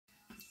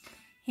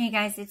Hey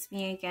guys, it's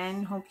me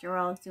again. Hope you're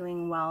all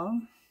doing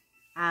well.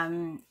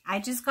 I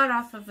just got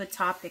off of a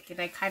topic and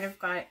I kind of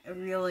got a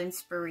real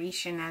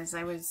inspiration as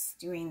I was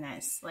doing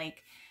this.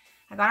 Like,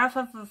 I got off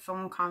of a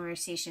phone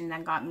conversation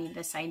that got me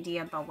this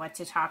idea about what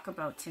to talk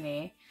about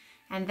today.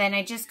 And then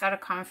I just got a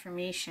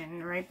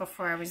confirmation right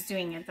before I was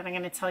doing it that I'm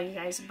going to tell you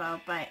guys about.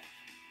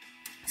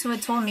 So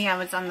it told me I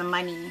was on the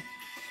money.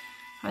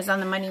 I was on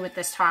the money with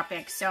this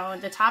topic. So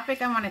the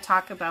topic I want to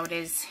talk about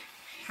is,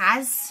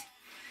 as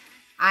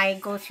I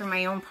go through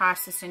my own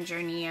process and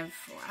journey of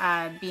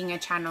being a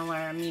channel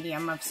or a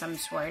medium of some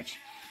sort,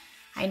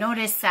 I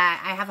notice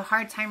that I have a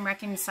hard time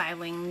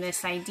reconciling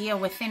this idea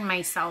within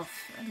myself,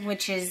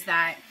 which is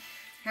that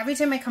every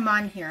time I come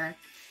on here,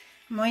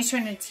 I'm always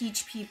trying to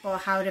teach people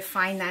how to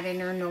find that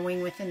inner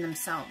knowing within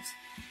themselves.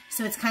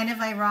 So it's kind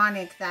of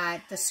ironic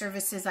that the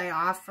services I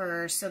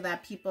offer so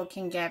that people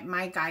can get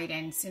my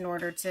guidance in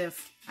order to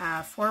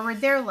forward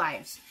their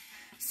lives.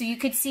 So you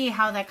could see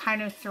how that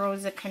kind of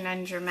throws a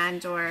conundrum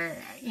and or,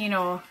 you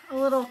know, a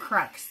little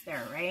crux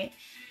there, right?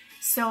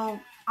 So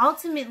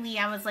ultimately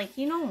I was like,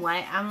 you know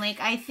what? I'm like,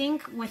 I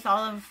think with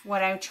all of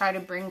what I try to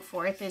bring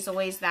forth is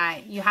always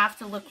that you have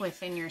to look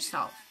within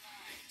yourself.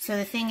 So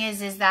the thing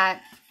is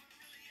that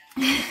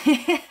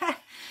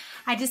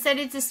I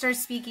decided to start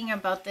speaking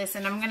about this,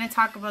 and I'm going to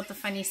talk about the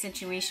funny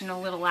situation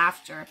a little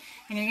after.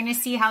 And you're going to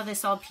see how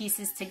this all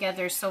pieces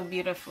together so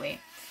beautifully.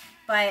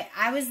 But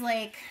I was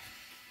like,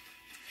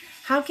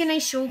 how can I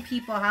show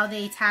people how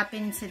they tap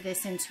into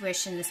this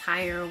intuition, this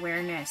higher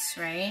awareness,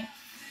 right?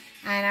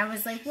 And I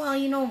was like, well,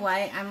 you know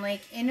what? I'm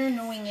like, inner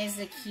knowing is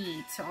the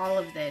key to all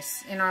of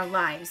this in our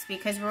lives,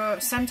 because we're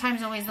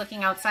sometimes always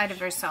looking outside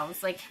of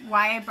ourselves. Like,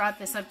 why I brought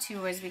this up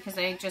too is because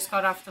I just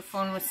got off the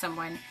phone with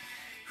someone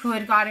who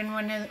had gotten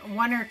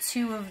one or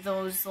two of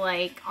those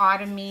like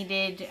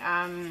automated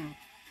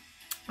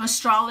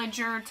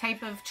astrologer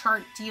type of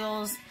chart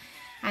deals.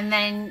 And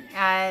then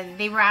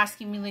they were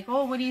asking me like,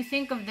 oh, what do you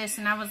think of this?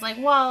 And I was like,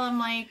 well, I'm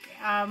like,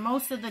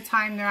 most of the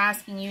time they're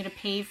asking you to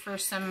pay for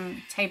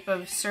some type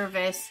of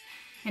service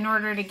in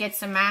order to get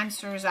some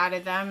answers out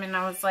of them. And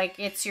I was like,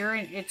 it's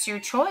your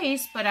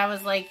choice. But I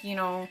was like, you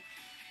know,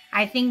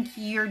 I think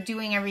you're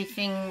doing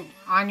everything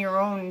on your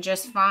own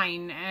just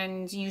fine.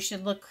 And you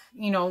should look,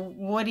 you know,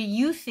 what do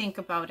you think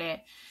about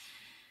it?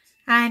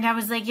 And I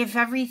was like, if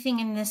everything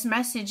in this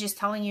message is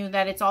telling you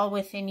that it's all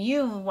within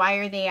you, why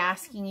are they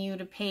asking you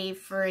to pay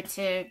for it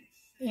to,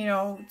 you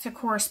know, to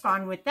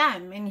correspond with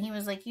them? And he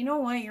was like, you know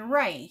what, you're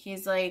right.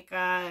 He's like,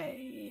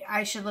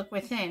 I should look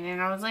within.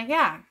 And I was like,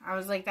 yeah. I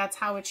was like, that's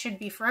how it should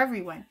be for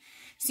everyone.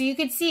 So you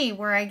could see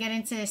where I get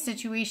into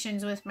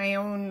situations with my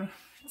own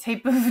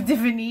type of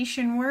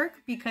divination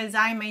work, because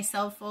I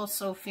myself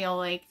also feel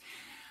like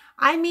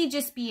I may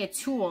just be a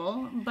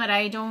tool, but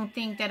I don't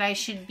think that I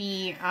should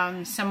be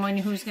someone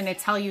who's going to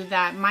tell you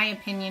that my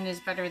opinion is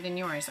better than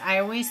yours. I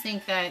always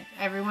think that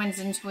everyone's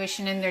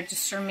intuition and their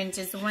discernment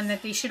is the one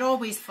that they should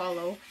always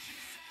follow.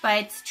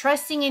 But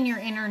trusting in your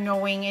inner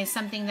knowing is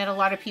something that a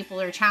lot of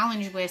people are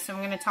challenged with, so I'm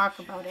going to talk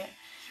about it.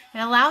 It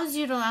allows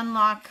you to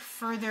unlock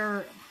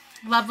further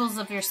levels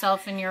of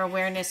yourself and your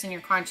awareness and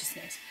your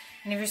consciousness.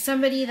 And if you're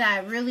somebody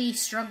that really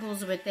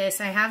struggles with this,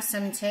 I have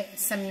some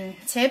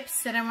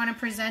tips that I want to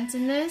present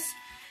in this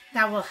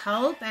that will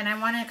help. And I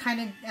want to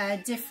kind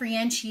of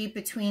differentiate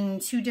between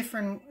two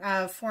different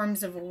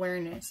forms of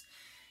awareness.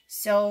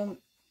 So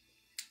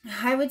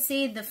I would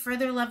say the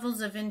further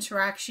levels of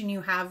interaction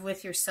you have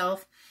with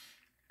yourself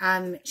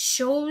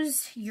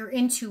shows your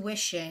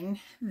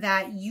intuition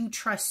that you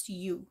trust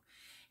you.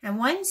 And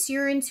once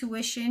your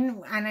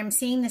intuition, and I'm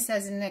saying this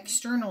as an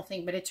external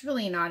thing, but it's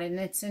really not, and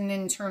it's an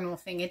internal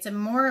thing. It's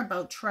more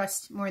about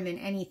trust more than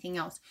anything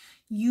else.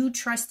 You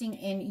trusting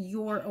in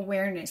your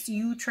awareness,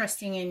 you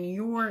trusting in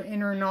your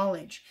inner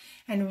knowledge,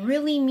 and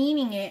really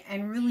meaning it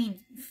and really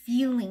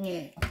feeling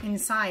it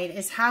inside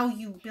is how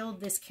you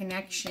build this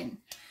connection.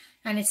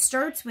 And it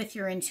starts with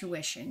your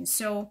intuition.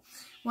 So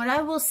what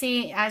I will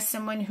say, as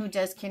someone who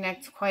does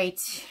connect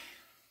quite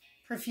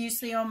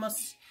profusely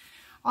almost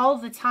all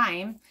the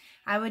time,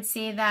 I would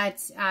say that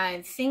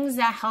things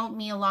that helped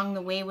me along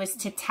the way was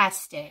to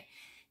test it.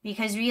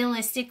 Because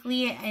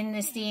realistically, in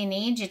this day and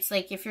age, it's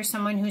like if you're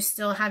someone who's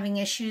still having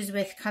issues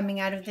with coming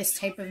out of this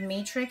type of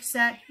matrix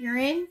that you're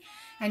in,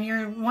 and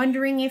you're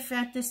wondering if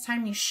at this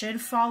time you should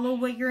follow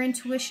what your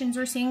intuitions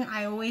are saying,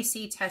 I always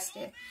say test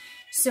it.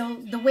 So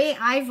the way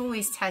I've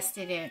always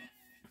tested it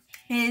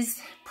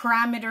is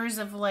parameters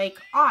of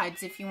like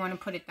odds, if you want to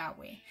put it that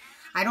way.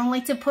 I don't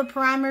like to put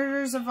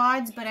parameters of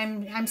odds, but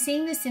I'm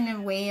saying this in a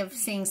way of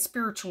saying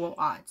spiritual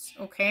odds,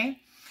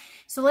 okay?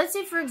 So let's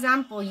say, for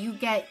example,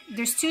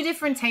 there's two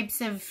different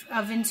types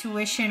of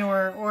intuition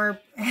or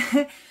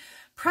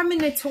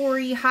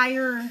premonitory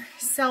higher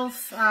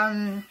self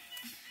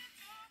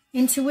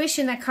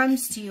intuition that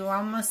comes to you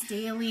almost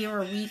daily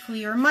or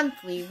weekly or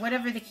monthly,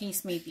 whatever the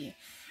case may be.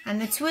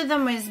 And the two of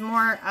them is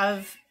more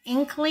of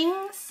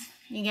inklings.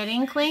 You get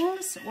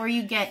inklings, or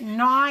you get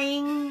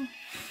gnawing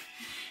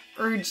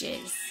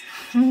urges.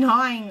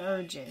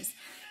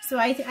 So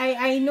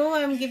I know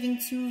I'm giving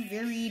two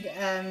varied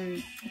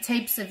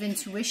types of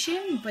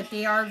intuition, but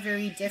they are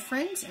very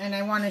different. And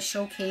I want to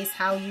showcase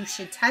how you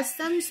should test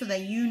them so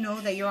that you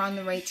know that you're on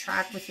the right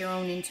track with your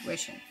own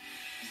intuition.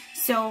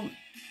 So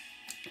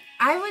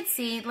I would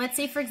say, let's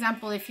say, for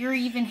example, if you're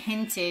even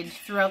hinted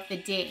throughout the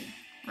day,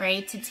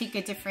 right, to take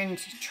a different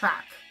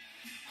track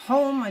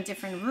home, a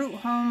different route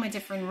home, a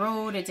different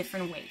road, a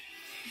different way.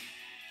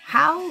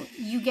 How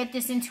you get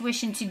this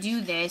intuition to do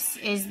this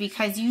is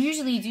because you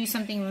usually do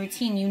something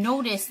routine. You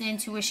notice the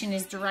intuition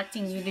is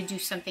directing you to do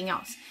something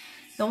else.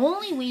 The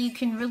only way you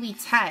can really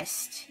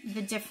test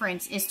the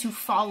difference is to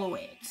follow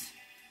it.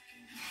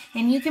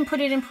 And you can put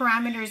it in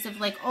parameters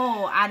of like,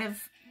 oh, out of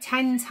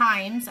 10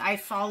 times I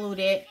followed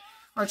it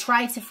or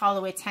tried to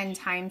follow it 10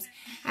 times.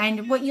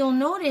 And what you'll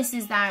notice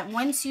is that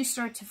once you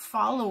start to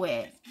follow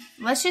it,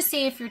 let's just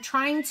say if you're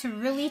trying to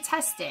really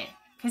test it,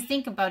 because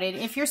think about it,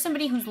 if you're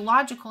somebody who's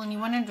logical and you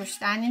want to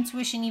understand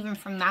intuition even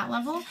from that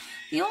level,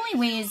 the only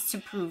way is to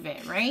prove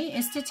it, right?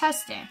 Is to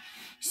test it.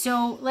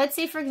 So let's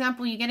say, for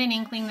example, you get an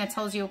inkling that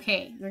tells you,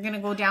 okay, you're going to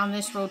go down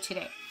this road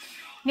today.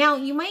 Now,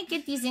 you might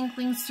get these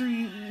inklings through,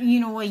 you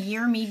know, a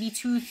year, maybe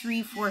 2,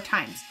 3, 4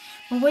 times.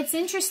 But what's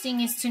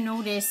interesting is to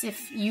notice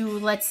if you,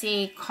 let's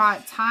say,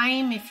 caught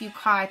time, if you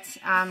caught,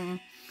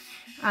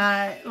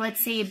 let's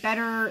say, a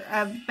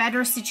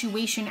better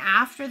situation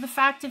after the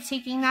fact of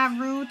taking that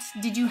route.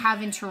 Did you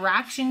have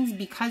interactions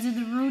because of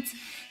the route?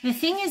 The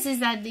thing is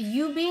that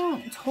you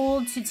being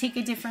told to take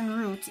a different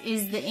route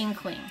is the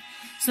inkling.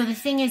 So the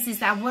thing is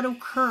that what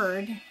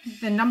occurred,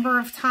 the number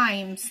of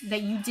times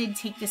that you did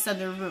take this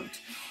other route.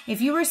 If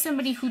you were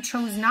somebody who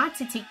chose not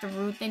to take the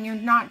route, then you're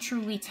not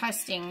truly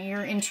testing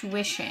your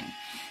intuition.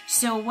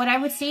 So what I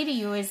would say to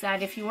you is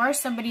that if you are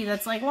somebody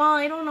that's like, well,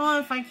 I don't know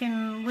if I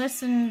can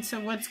listen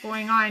to what's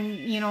going on,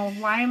 you know,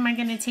 why am I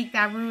going to take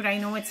that route? I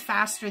know it's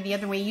faster the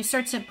other way. You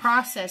start to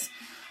process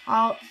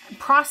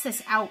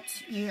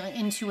out your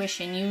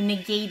intuition. You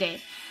negate it.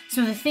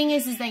 So the thing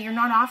is that you're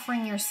not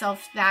offering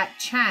yourself that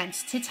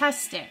chance to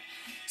test it.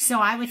 So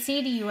I would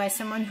say to you, as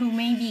someone who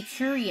may be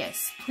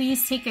curious,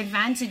 please take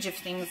advantage of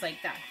things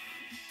like that.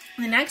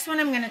 The next one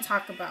I'm going to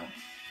talk about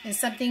is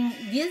something,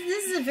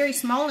 this is a very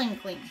small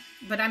inkling,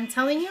 but I'm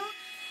telling you,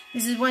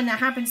 this is one that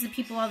happens to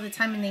people all the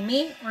time and they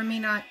may or may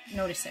not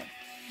notice it.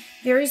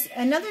 There's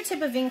another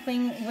type of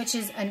inkling, which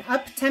is an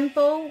up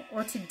tempo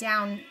or to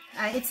down.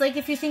 It's like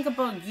if you think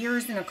about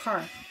gears in a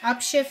car,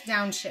 upshift,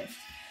 downshift.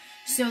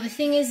 So the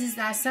thing is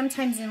that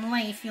sometimes in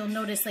life you'll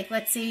notice, like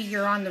let's say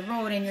you're on the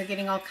road and you're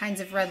getting all kinds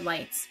of red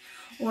lights,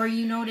 or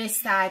you notice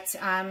that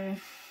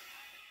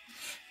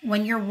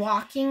when you're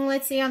walking,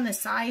 let's say on the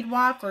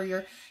sidewalk, or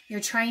you're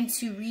trying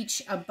to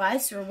reach a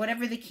bus or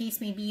whatever the case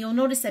may be, you'll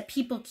notice that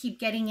people keep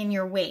getting in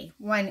your way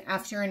one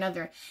after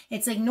another.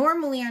 It's like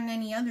normally on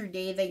any other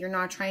day that you're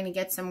not trying to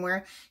get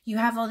somewhere, you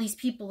have all these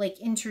people like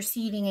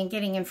interceding and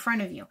getting in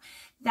front of you.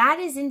 That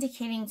is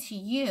indicating to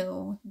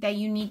you that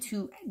you need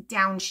to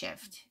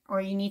downshift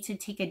or you need to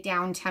take a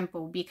down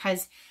tempo,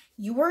 because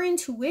your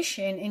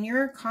intuition and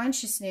your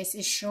consciousness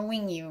is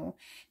showing you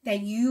that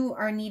you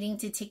are needing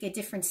to take a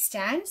different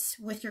stance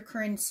with your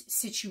current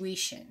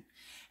situation.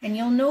 And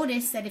you'll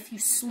notice that if you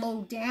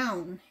slow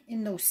down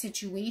in those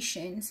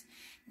situations,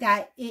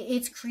 that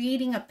it's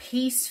creating a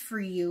pace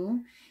for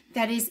you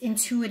that is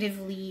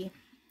intuitively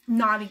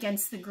not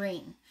against the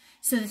grain.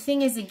 So the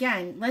thing is,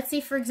 again, let's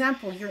say, for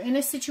example, you're in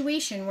a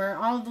situation where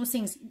all of those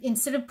things,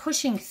 instead of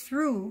pushing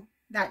through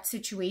that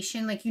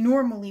situation like you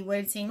normally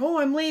would, saying, oh,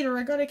 I'm late or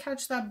I got to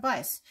catch that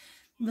bus,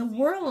 the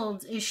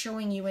world is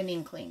showing you an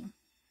inkling.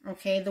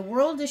 Okay, the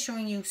world is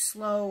showing you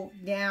slow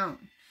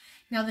down.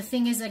 Now, the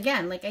thing is,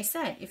 again, like I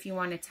said, if you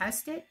want to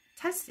test it,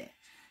 test it.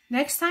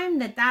 Next time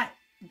that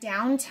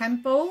down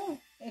tempo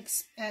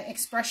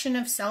expression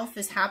of self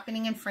is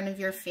happening in front of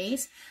your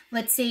face,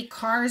 let's say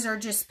cars are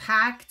just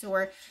packed,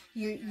 or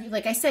you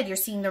like I said, you're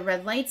seeing the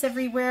red lights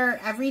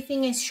everywhere,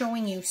 everything is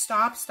showing you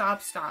stop,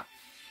 stop, stop.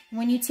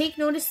 When you take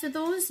notice of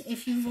those,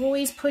 if you've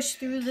always pushed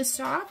through the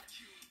stop,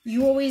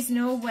 you always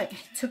know what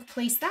took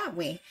place that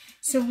way.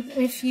 So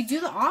if you do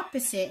the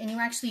opposite and you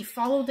actually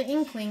follow the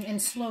inkling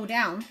and slow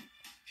down,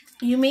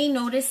 you may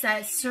notice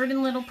that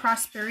certain little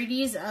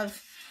prosperities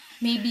of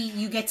maybe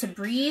you get to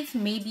breathe,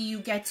 maybe you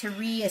get to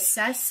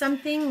reassess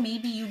something,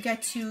 maybe you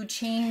get to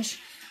change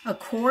a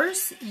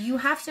course. You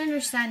have to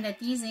understand that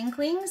these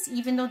inklings,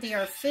 even though they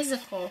are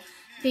physical,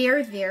 they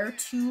are there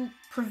to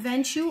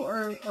prevent you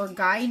or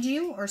guide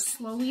you or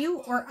slow you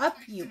or up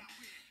you.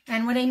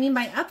 And what I mean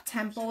by up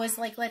tempo is,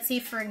 like, let's say,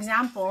 for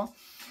example,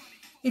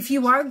 if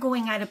you are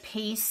going at a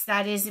pace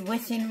that is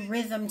within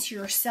rhythm to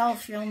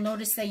yourself, you'll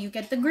notice that you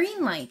get the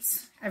green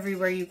lights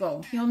everywhere you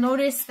go. You'll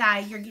notice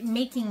that you're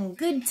making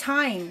good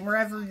time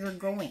wherever you're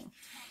going.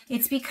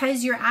 It's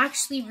because you're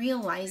actually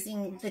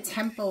realizing the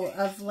tempo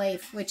of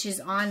life, which is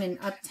on an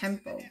up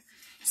tempo.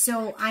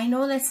 So I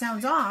know that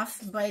sounds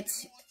off, but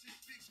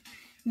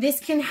this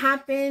can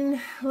happen,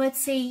 let's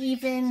say,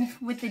 even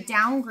with the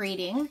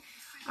downgrading.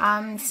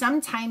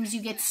 Sometimes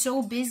you get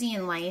so busy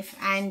in life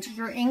and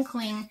your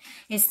inkling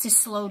is to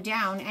slow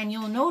down, and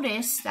you'll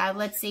notice that,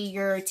 let's say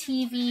your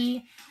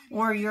TV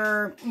or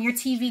your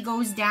TV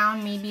goes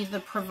down, maybe the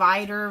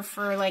provider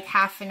for like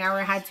half an hour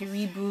had to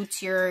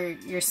reboot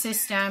your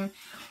system,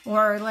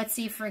 or let's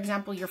say, for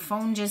example, your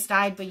phone just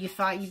died but you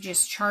thought you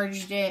just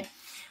charged it,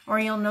 or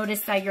you'll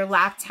notice that your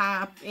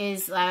laptop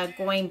is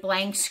going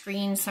blank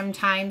screen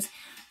sometimes.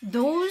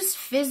 Those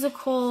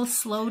physical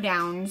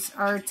slowdowns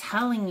are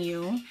telling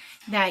you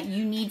that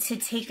you need to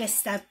take a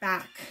step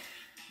back,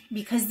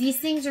 because these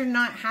things are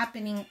not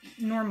happening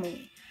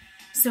normally.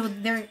 So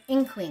they're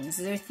inklings.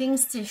 They're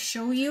things to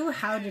show you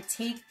how to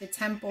take the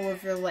tempo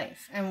of your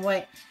life and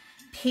what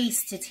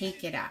pace to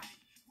take it at.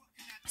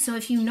 So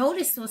if you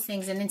notice those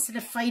things, and instead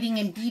of fighting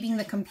and beating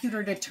the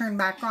computer to turn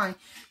back on,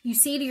 you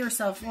say to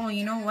yourself, oh,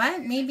 you know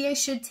what? Maybe I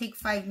should take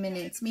 5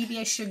 minutes. Maybe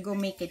I should go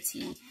make a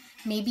tea.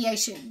 Maybe I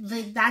should.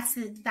 That's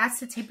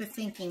the type of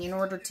thinking in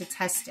order to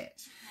test it.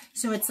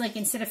 So it's like,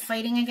 instead of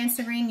fighting against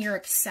the grain, you're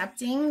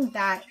accepting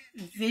that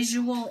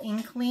visual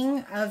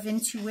inkling of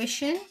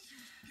intuition,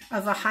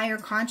 of a higher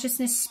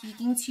consciousness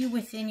speaking to you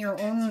within your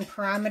own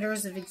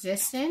parameters of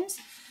existence,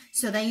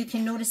 so that you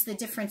can notice the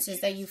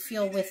differences that you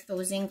feel with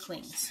those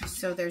inklings.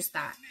 So there's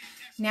that.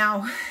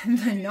 Now,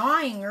 the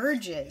gnawing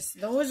urges,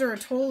 those are a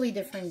totally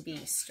different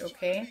beast,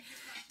 okay?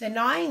 The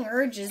gnawing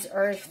urges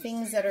are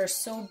things that are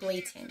so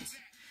blatant.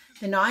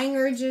 The gnawing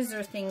urges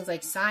are things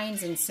like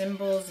signs and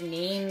symbols,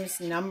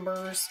 names,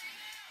 numbers,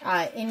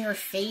 in your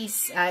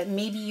face.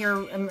 Maybe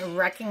you're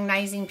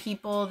recognizing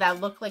people that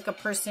look like a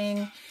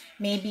person.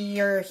 Maybe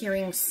you're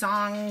hearing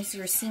songs,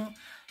 you're seeing.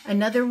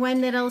 Another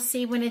one that I'll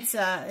say when it's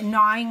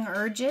gnawing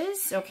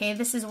urges, okay,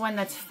 this is one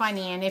that's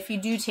funny, and if you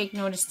do take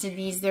notice to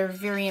these, they're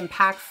very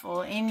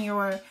impactful in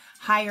your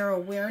higher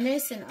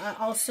awareness, and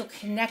also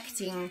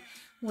connecting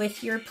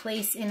with your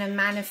place in a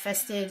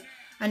manifested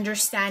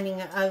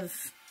understanding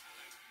of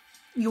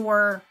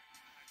your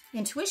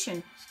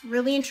intuition,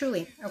 really and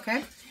truly,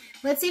 okay?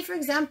 Let's say, for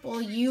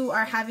example, you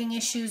are having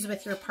issues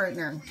with your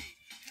partner,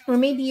 or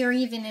maybe you're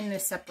even in a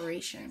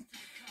separation,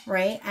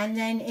 right? And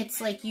then it's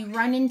like you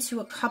run into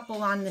a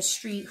couple on the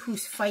street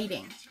who's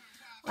fighting,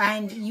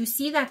 and you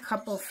see that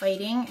couple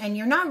fighting, and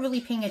you're not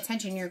really paying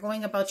attention. You're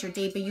going about your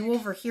day, but you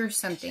overhear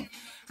something,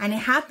 and it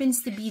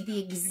happens to be the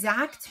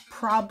exact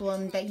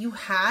problem that you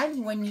had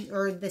when you,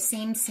 or the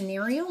same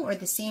scenario or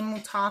the same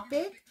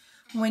topic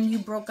when you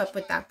broke up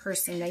with that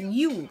person that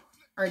you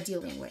are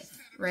dealing with,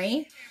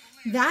 right?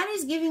 That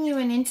is giving you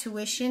an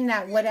intuition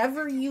that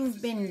whatever you've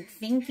been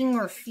thinking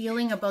or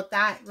feeling about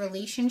that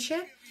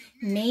relationship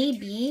may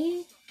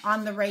be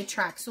on the right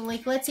track. So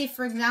like, let's say,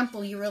 for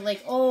example, you were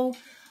like, oh,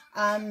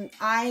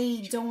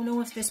 I don't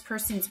know if this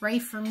person's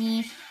right for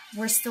me.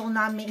 We're still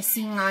not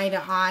seeing eye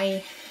to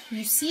eye.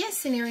 You see a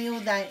scenario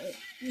that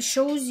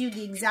shows you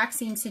the exact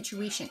same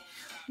situation.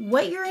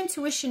 What your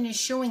intuition is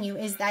showing you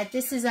is that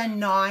this is a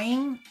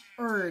gnawing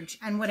urge.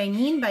 And what I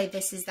mean by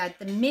this is that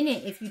the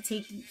minute, if you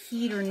take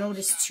heed or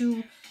notice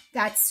to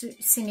that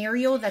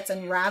scenario that's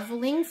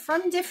unraveling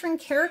from different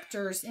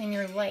characters in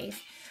your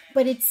life,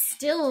 but it's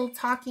still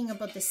talking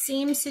about the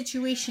same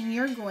situation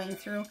you're going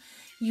through,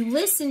 you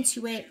listen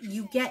to it,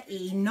 you get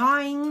a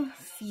gnawing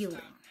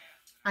feeling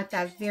at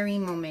that very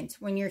moment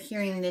when you're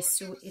hearing this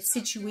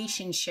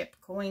situationship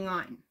going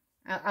on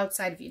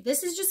outside of you.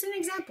 This is just an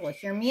example.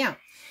 Hear me out.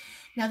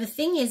 Now, the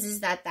thing is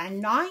that that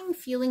gnawing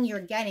feeling you're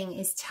getting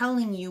is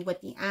telling you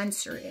what the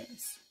answer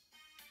is.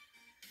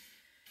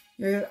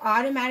 You're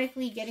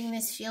automatically getting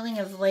this feeling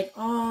of like,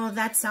 oh,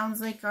 that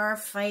sounds like our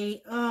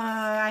fight. Oh,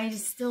 I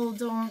still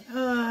don't,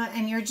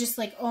 and you're just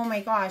like, oh my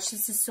gosh,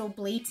 this is so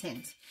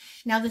blatant.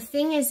 Now, the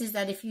thing is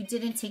that if you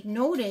didn't take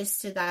notice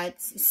to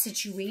that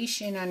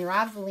situation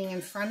unraveling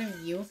in front of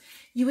you,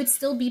 you would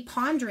still be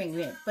pondering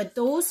it. But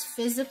those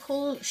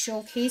physical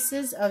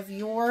showcases of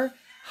your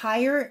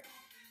higher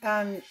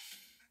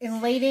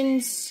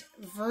enlightened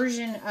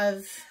version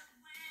of,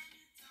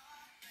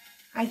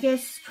 I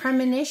guess,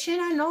 premonition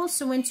and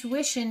also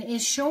intuition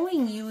is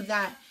showing you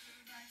that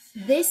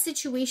this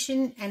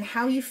situation and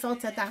how you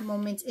felt at that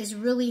moment is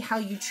really how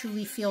you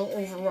truly feel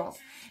overall.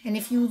 And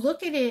if you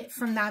look at it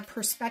from that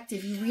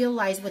perspective, you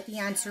realize what the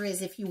answer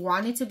is if you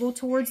wanted to go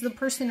towards the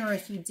person or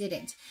if you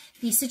didn't.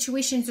 These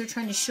situations are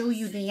trying to show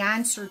you the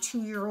answer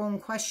to your own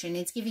question.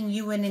 It's giving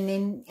you an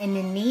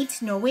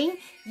innate knowing,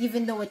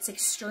 even though it's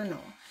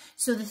external.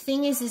 So the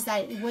thing is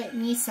that what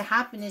needs to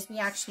happen is we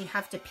actually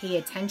have to pay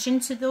attention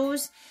to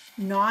those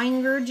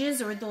gnawing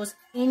urges or those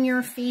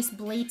in-your-face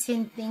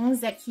blatant things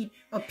that keep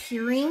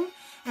appearing.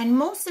 And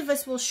most of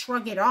us will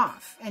shrug it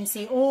off and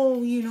say,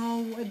 oh, you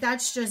know,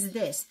 that's just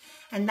this.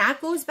 And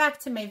that goes back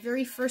to my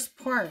very first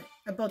part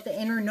about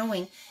the inner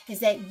knowing,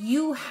 is that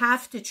you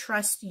have to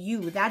trust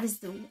you. That is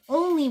the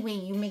only way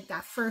you make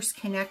that first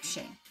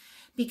connection.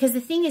 Because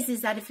the thing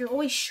is that if you're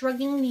always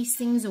shrugging these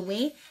things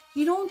away,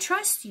 you don't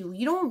trust you.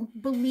 You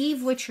don't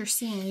believe what you're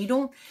seeing.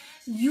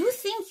 You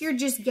think you're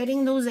just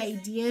getting those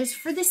ideas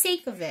for the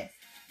sake of it.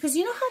 Because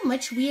you know how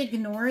much we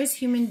ignore as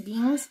human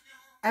beings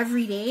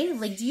every day?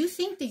 Like, do you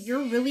think that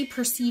you're really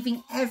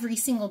perceiving every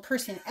single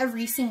person,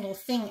 every single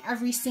thing,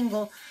 every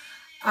single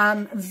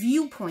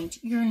viewpoint?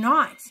 You're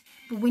not.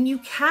 But when you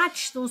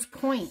catch those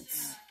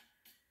points,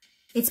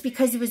 it's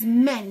because it was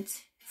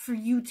meant for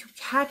you to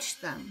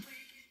catch them.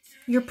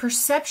 Your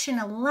perception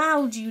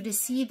allowed you to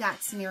see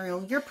that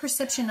scenario. Your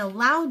perception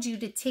allowed you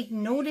to take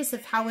notice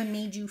of how it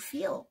made you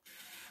feel.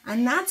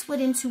 And that's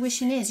what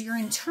intuition is. Your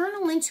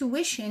internal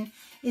intuition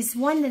is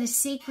one that is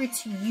sacred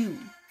to you.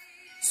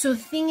 So the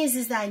thing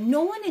is that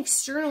no one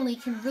externally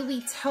can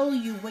really tell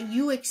you what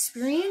you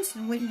experienced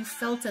and what you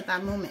felt at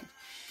that moment.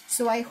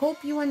 So I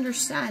hope you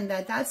understand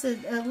that that's a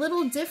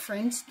little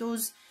different.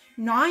 Those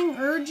gnawing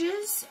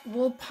urges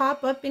will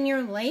pop up in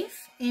your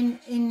life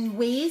in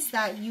ways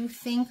that you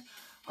think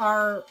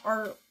are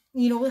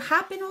you know,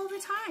 happen all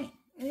the time.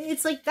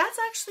 It's like, that's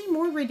actually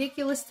more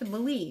ridiculous to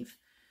believe.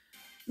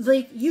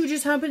 Like, you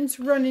just happen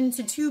to run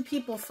into two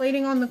people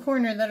fighting on the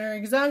corner that are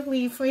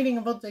exactly fighting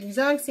about the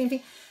exact same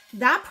thing.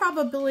 That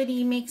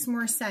probability makes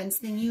more sense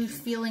than you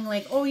feeling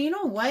like, oh, you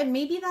know what?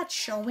 Maybe that's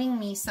showing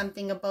me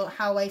something about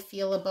how I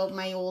feel about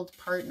my old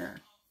partner.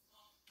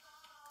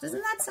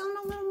 Doesn't that sound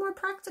a little more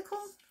practical?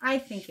 I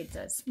think it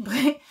does.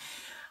 But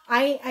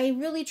I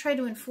really try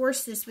to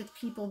enforce this with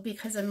people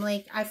because I'm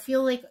like, I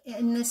feel like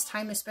in this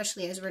time,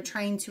 especially as we're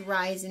trying to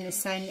rise and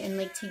ascend and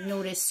like take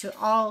notice to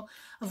all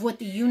of what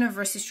the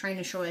universe is trying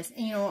to show us,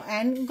 you know,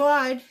 and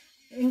God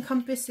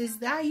encompasses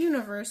that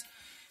universe.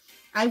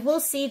 I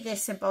will say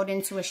this about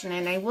intuition,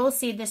 and I will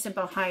say this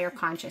about higher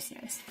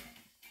consciousness.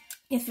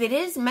 If it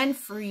is meant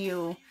for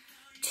you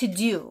to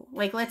do,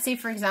 like, let's say,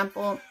 for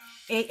example,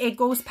 it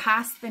goes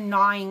past the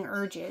gnawing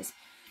urges,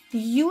 the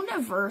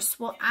universe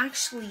will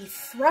actually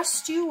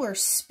thrust you or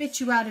spit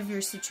you out of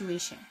your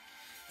situation.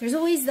 There's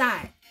always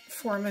that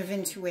form of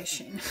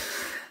intuition.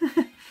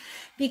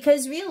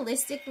 Because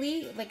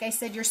realistically, like I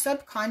said, your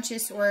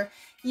subconscious, or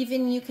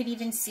even you could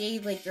even say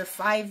like your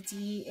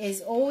 5D,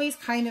 is always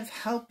kind of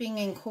helping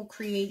and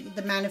co-create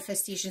the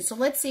manifestation. So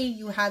let's say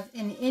you have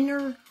an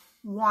inner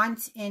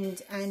want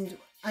and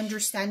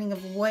understanding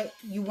of what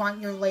you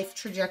want your life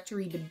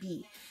trajectory to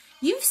be.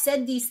 You've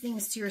said these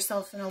things to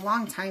yourself in a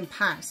long time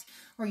past,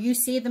 or you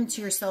say them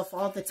to yourself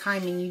all the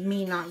time and you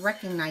may not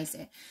recognize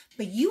it,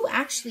 but you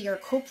actually are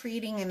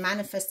co-creating and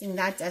manifesting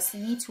that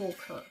destiny to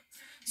occur.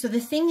 So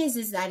the thing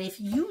is that if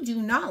you do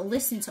not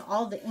listen to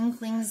all the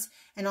inklings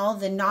and all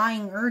the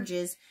gnawing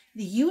urges,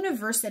 the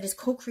universe that is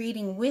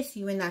co-creating with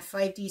you in that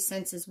 5D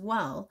sense as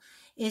well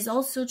is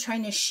also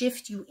trying to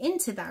shift you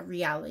into that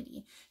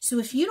reality. So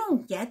if you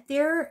don't get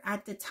there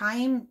at the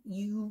time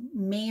you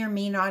may or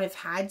may not have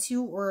had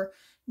to or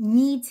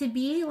need to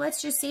be,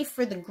 let's just say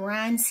for the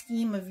grand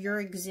scheme of your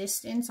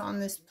existence on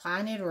this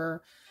planet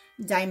or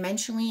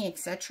dimensionally,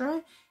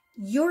 etc.,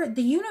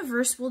 the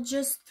universe will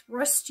just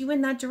thrust you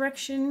in that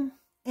direction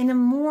in a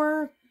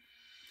more,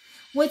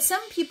 what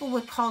some people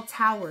would call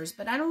towers,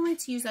 but I don't like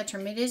to use that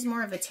term. It is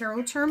more of a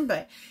tarot term,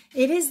 but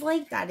it is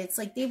like that. It's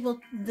like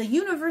the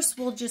universe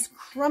will just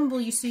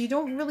crumble you, so you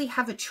don't really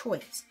have a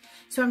choice.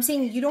 So I'm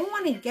saying you don't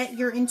want to get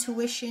your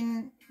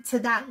intuition to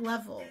that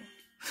level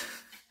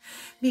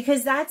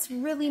because that's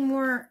really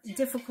more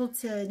difficult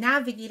to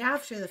navigate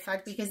after the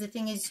fact, because the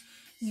thing is,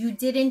 you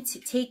didn't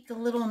take the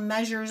little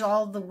measures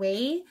all the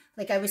way,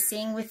 like I was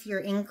saying with your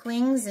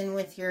inklings and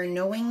with your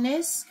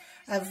knowingness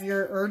of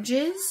your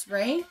urges,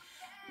 right?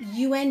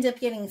 You end up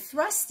getting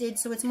thrusted,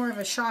 so it's more of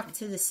a shock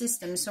to the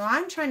system. So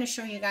I'm trying to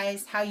show you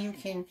guys how you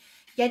can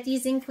get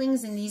these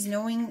inklings and these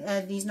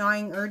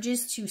gnawing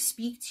urges to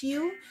speak to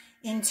you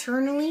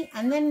internally,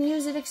 and then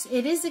use it.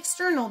 It is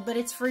external, but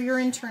it's for your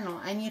internal,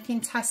 and you can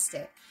test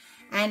it.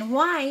 And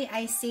why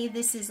I say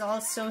this is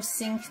all so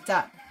synced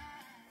up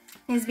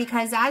is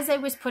because as I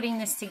was putting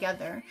this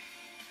together,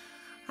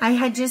 I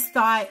had just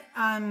thought,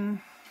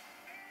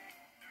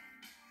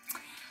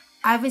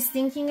 I was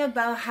thinking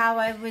about how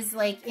I was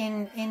like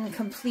in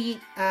complete,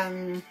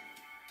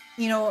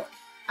 you know,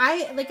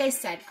 like I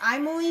said,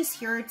 I'm always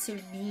here to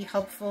be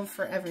helpful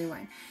for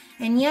everyone.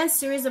 And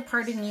yes, there is a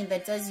part of me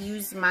that does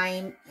use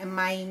my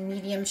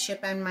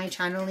mediumship and my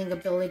channeling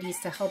abilities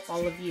to help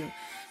all of you.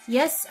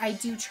 Yes, I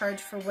do charge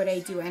for what I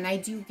do, and I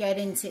do get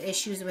into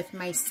issues with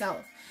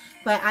myself.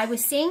 But I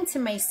was saying to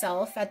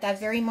myself at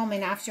that very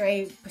moment after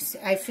I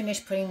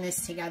finished putting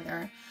this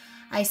together,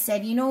 I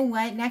said, you know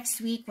what, next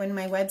week when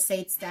my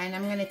website's done,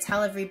 I'm going to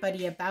tell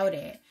everybody about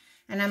it.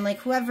 And I'm like,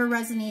 whoever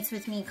resonates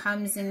with me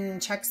comes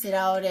and checks it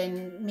out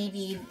and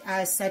maybe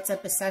sets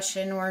up a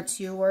session or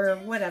two or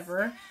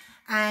whatever.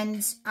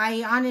 And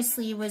I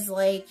honestly was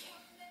like,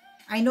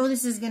 I know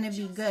this is going to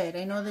be good.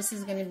 I know this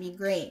is going to be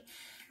great.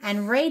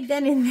 And right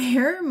then and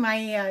there,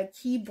 my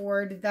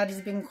keyboard that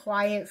has been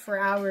quiet for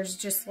hours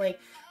just like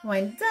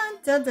went dun,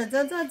 dun, dun,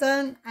 dun, dun,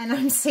 dun. And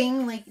I'm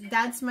saying, like,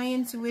 that's my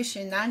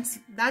intuition.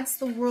 That's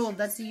the world.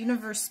 That's the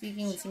universe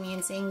speaking to me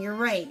and saying, you're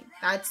right.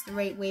 That's the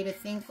right way to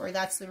think, or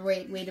that's the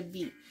right way to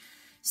be.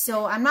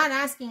 So I'm not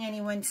asking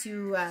anyone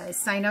to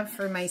sign up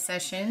for my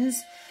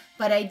sessions.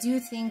 But I do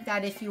think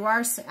that if you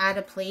are at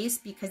a place,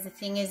 because the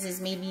thing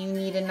is maybe you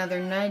need another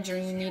nudge or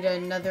you need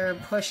another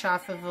push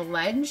off of a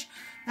ledge,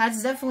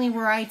 that's definitely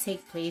where I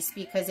take place,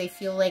 because I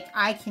feel like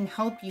I can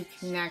help you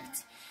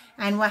connect.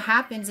 And what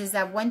happens is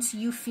that once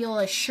you feel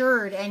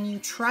assured and you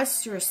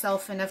trust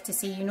yourself enough to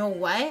say, you know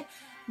what,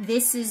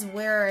 this is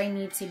where I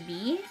need to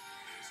be,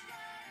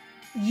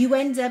 you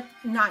end up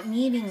not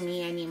needing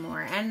me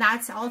anymore. And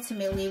that's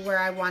ultimately where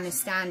I want to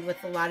stand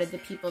with a lot of the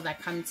people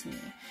that come to me.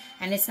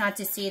 And it's not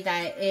to say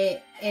that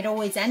it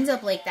always ends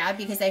up like that,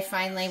 because I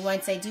find like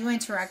once I do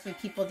interact with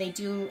people, they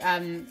do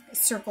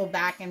circle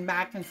back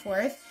and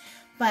forth.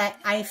 But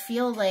I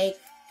feel like,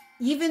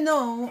 even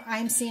though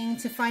I'm saying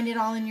to find it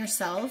all in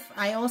yourself,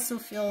 I also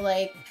feel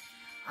like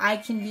I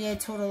can be a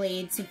total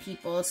aid to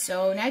people.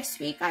 So next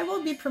week I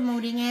will be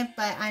promoting it,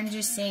 but I'm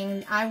just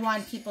saying I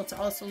want people to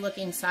also look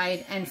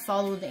inside and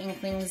follow the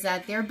inklings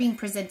that they're being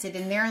presented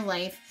in their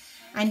life,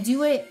 and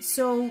do it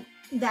so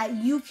that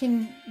you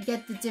can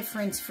get the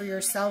difference for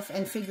yourself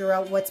and figure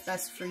out what's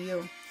best for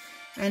you.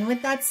 And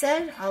with that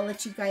said, I'll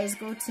let you guys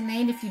go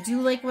tonight. If you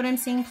do like what I'm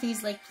saying,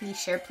 please like, please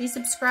share, please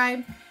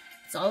subscribe.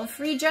 It's all a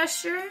free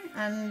gesture,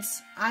 and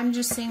I'm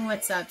just saying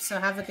what's up. So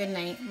have a good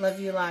night. Love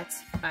you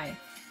lots. Bye.